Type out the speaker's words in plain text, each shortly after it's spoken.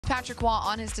Patrick Roy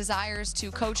on his desires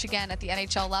to coach again at the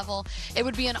NHL level. It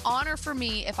would be an honor for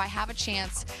me if I have a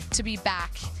chance to be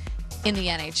back in the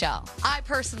NHL. I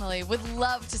personally would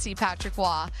love to see Patrick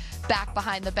Roy back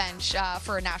behind the bench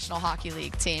for a National Hockey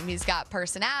League team. He's got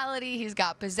personality, he's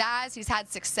got pizzazz, he's had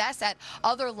success at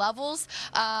other levels.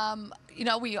 You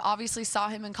know, we obviously saw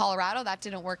him in Colorado. That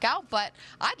didn't work out, but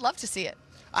I'd love to see it.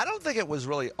 I don't think it was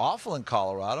really awful in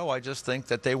Colorado. I just think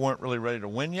that they weren't really ready to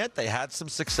win yet. They had some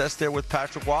success there with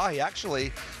Patrick Roy. He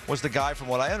actually was the guy, from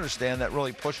what I understand, that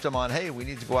really pushed him on, hey, we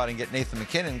need to go out and get Nathan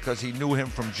MacKinnon, because he knew him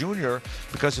from junior.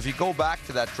 Because if you go back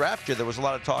to that draft year, there was a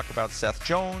lot of talk about Seth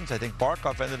Jones. I think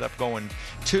Barkov ended up going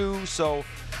too. So,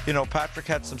 you know, Patrick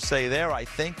had some say there, I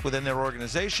think, within their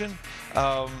organization.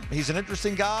 He's an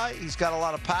interesting guy. He's got a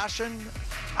lot of passion.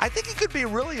 I think he could be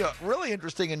really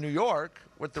interesting in New York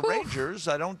with the Rangers.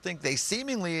 I don't think they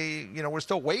seemingly, you know, we're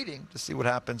still waiting to see what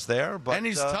happens there. But and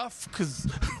he's tough, because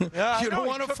you don't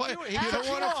want to fight. You don't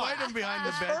want to fight him behind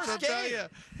the bench. I'll tell you.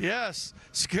 Yes,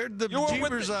 scared the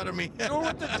jeepers out of me. You were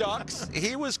with the Ducks.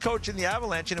 He was coaching the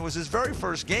Avalanche, and it was his very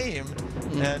first game.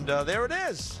 And there it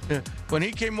is. Yeah. When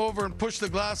he came over and pushed the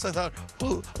glass, I thought,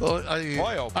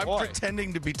 I'm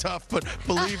pretending to be tough, but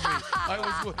believe me,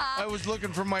 I was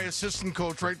looking for my assistant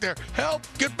coach right there. Help!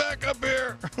 Get back up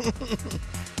here!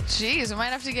 Jeez, we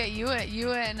might have to get you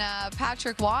and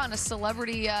Patrick Roy on a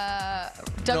celebrity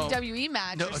WWE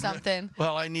match or something.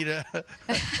 Well, I need a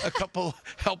couple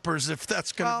helpers if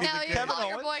that's going to be the case. Call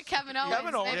your boy Kevin Owens.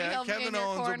 Maybe he'll be in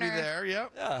your corner. Will be there.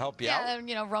 Yeah, help you out. And,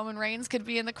 you know, Roman Reigns could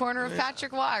be in the corner of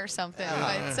Patrick Roy or something.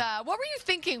 But what were you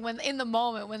thinking in the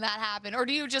moment when that happened, or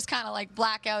do you just kind of like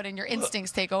black out and your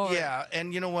instincts take over? Yeah,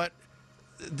 and you know what?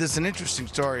 There's an interesting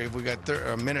story. If we got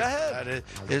a minute,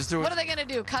 what are they going to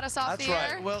do? Cut us off the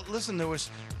air? Well, listen,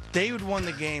 David won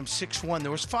the game 6-1.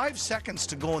 There was 5 seconds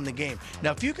to go in the game.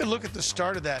 Now, if you can look at the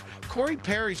start of that, Corey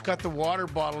Perry's got the water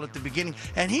bottle at the beginning,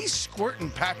 and he's squirting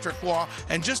Patrick Roy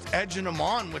and just edging him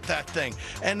on with that thing.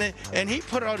 And he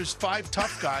put out his 5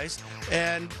 tough guys,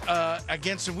 and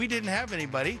against him, we didn't have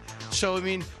anybody. So, I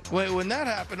mean, when that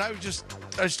happened,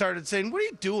 I started saying, what are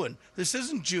you doing? This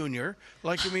isn't junior.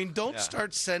 Like, I mean, don't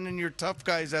start sending your tough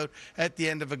guys out at the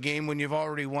end of a game when you've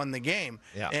already won the game.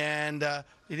 Yeah. And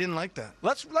he didn't like that.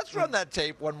 Let's run that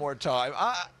tape one more time.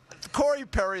 Corey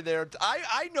Perry there,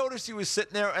 I noticed he was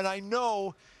sitting there, and I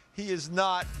know he is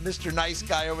not Mr. Nice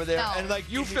Guy over there. No. And, like,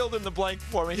 you filled in the blank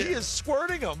for me. Yeah. He is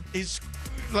squirting him. He's,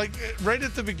 like, right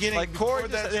at the beginning. Like, Corey,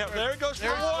 there it goes for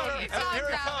water. And here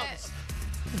it comes.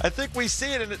 I think we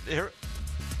see it in it here.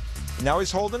 Now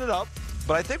he's holding it up.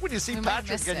 But I think when you see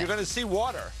Patrick again, you're going to see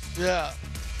water. Yeah.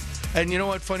 And you know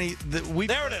what? Funny,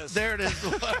 there it is. There it is.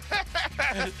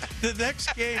 The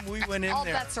next game we went in All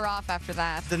there. All bets are off after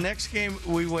that. The next game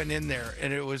we went in there,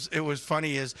 and it was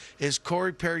funny. Is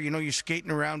Corey Perry? You know, you're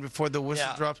skating around before the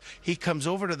whistle drops. He comes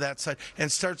over to that side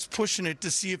and starts pushing it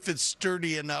to see if it's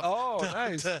sturdy enough.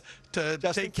 Nice. To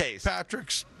just take in case.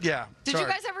 Patrick's. Yeah. Did you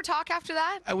guys ever talk after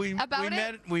that? We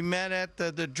met at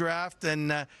the draft,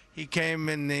 and he came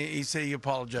and he said he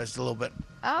apologized a little bit.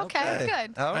 Okay,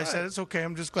 good. I said, it's okay.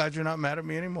 I'm just glad you're not mad at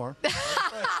me anymore.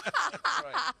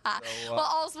 Well,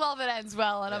 all's well that ends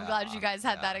well, and I'm glad you guys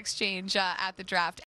had that exchange at the draft.